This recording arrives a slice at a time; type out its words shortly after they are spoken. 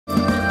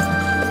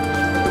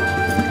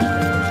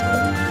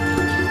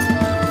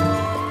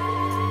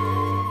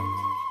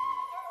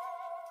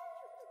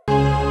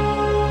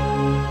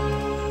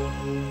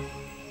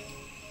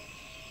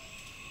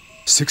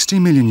60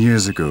 million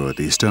years ago, at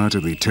the start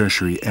of the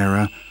Tertiary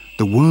Era,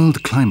 the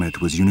world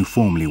climate was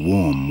uniformly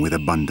warm with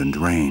abundant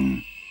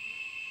rain.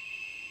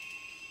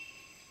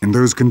 In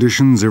those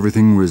conditions,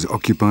 everything was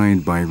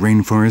occupied by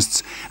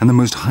rainforests, and the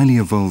most highly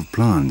evolved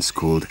plants,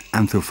 called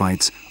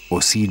anthophytes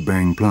or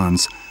seed-bearing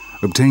plants,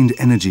 obtained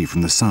energy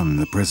from the sun in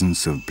the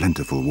presence of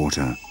plentiful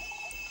water.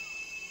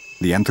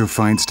 The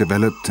anthophytes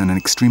developed an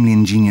extremely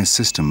ingenious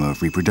system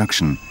of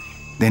reproduction.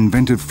 They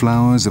invented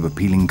flowers of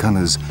appealing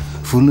colors,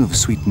 full of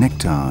sweet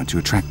nectar to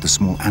attract the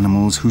small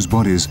animals whose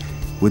bodies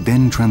would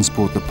then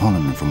transport the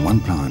pollen from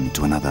one plant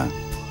to another.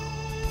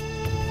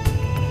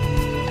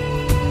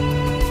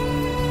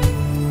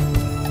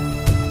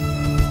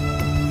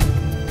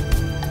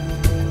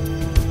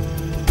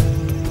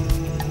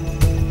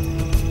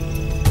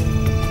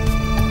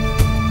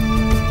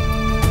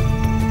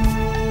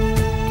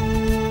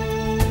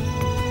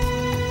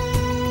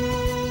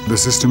 The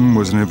system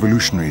was an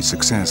evolutionary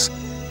success,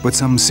 but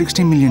some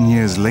 60 million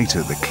years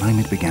later the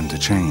climate began to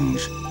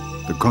change.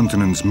 The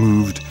continents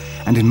moved,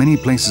 and in many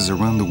places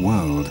around the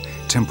world,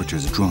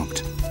 temperatures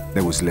dropped.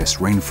 There was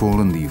less rainfall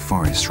and the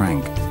forest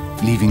shrank,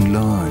 leaving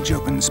large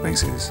open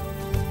spaces.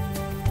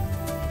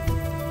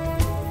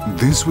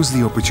 This was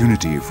the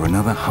opportunity for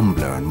another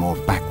humbler and more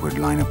backward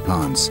line of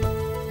plants,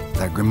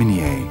 the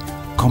Gramineae,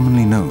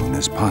 commonly known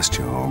as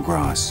pasture or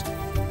grass.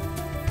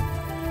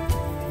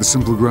 The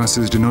simple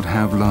grasses do not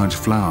have large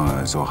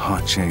flowers or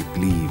heart-shaped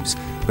leaves,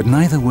 but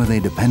neither were they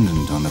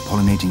dependent on the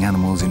pollinating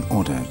animals in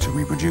order to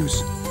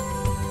reproduce.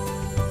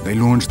 They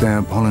launched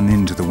their pollen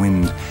into the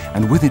wind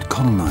and with it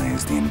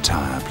colonized the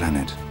entire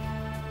planet.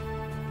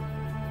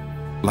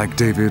 Like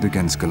David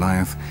against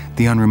Goliath,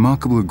 the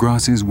unremarkable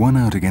grasses won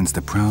out against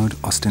the proud,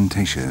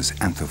 ostentatious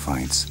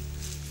anthophytes.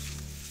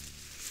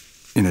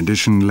 In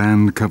addition,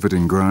 land covered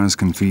in grass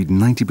can feed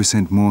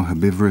 90% more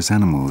herbivorous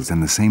animals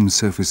than the same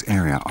surface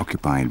area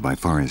occupied by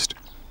forest.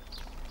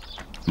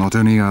 Not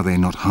only are they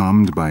not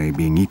harmed by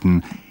being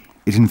eaten,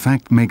 it in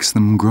fact makes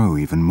them grow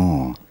even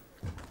more.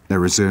 Their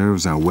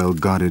reserves are well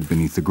guarded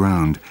beneath the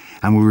ground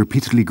and will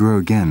repeatedly grow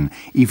again,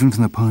 even if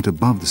the part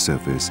above the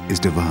surface is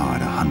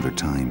devoured 100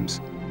 times.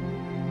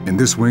 In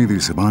this way, the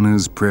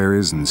savannas,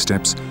 prairies and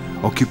steppes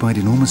occupied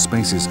enormous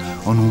spaces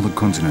on all the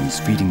continents,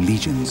 feeding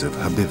legions of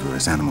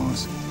herbivorous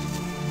animals.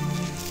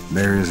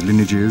 Various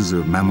lineages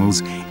of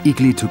mammals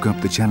eagerly took up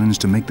the challenge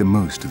to make the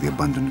most of the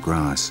abundant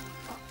grass.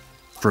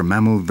 For a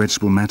mammal,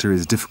 vegetable matter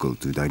is difficult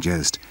to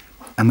digest,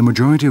 and the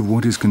majority of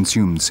what is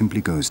consumed simply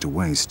goes to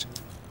waste.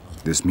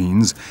 This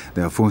means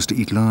they are forced to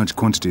eat large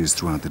quantities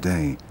throughout the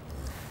day.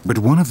 But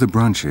one of the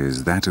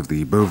branches, that of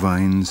the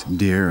bovines,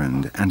 deer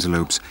and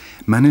antelopes,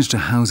 manage to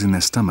house in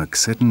their stomach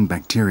certain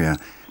bacteria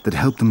that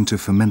help them to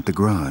ferment the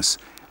grass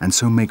and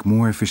so make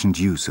more efficient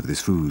use of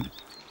this food.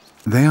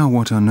 They are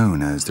what are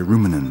known as the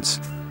ruminants.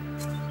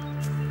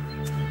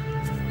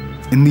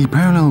 In the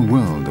parallel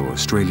world, or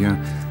Australia,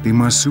 the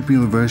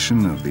marsupial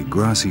version of the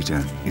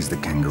grass-eater is the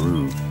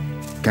kangaroo.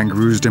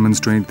 Kangaroos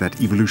demonstrate that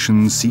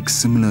evolution seeks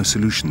similar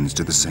solutions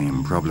to the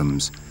same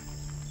problems.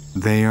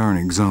 They are an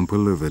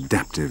example of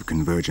adaptive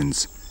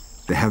convergence.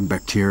 They have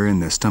bacteria in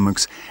their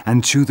stomachs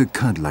and chew the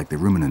cud like the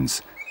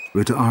ruminants,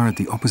 but are at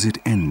the opposite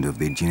end of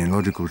the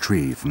genealogical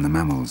tree from the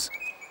mammals.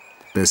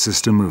 Their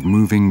system of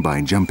moving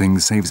by jumping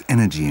saves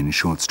energy in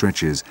short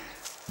stretches,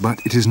 but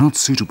it is not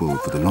suitable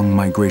for the long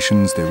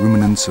migrations the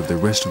ruminants of the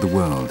rest of the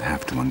world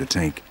have to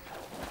undertake.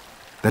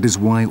 That is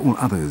why all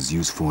others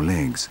use 4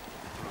 legs,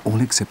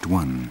 all except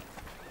one,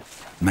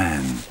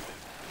 man.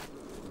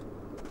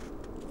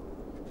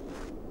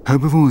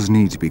 Herbivores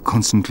need to be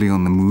constantly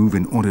on the move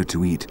in order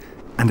to eat,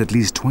 and at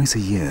least twice a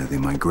year they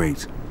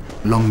migrate,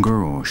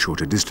 longer or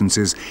shorter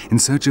distances in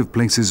search of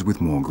places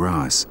with more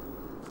grass.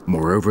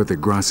 Moreover, the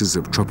grasses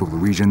of tropical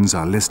regions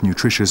are less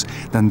nutritious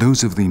than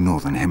those of the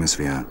northern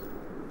hemisphere.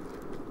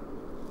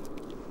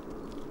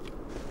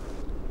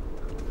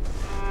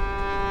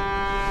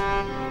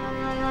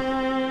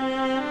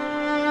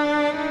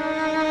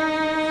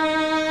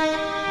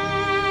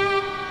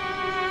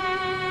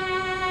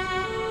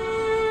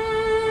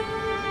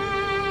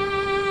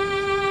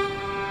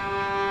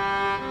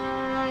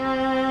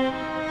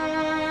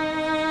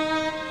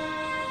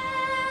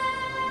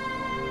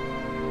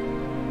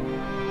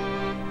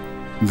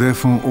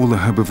 Therefore, all the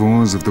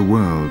herbivores of the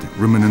world,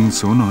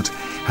 ruminants or not,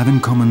 have in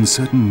common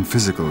certain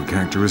physical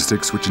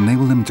characteristics which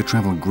enable them to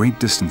travel great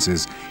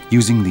distances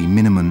using the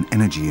minimum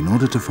energy in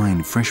order to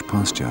find fresh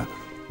pasture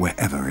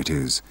wherever it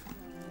is.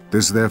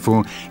 This,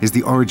 therefore, is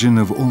the origin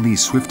of all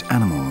these swift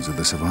animals of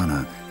the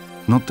savanna,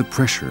 not the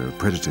pressure of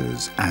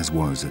predators, as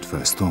was at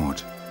first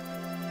thought.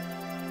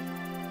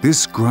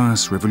 This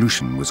grass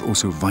revolution was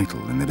also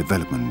vital in the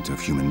development of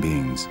human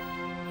beings.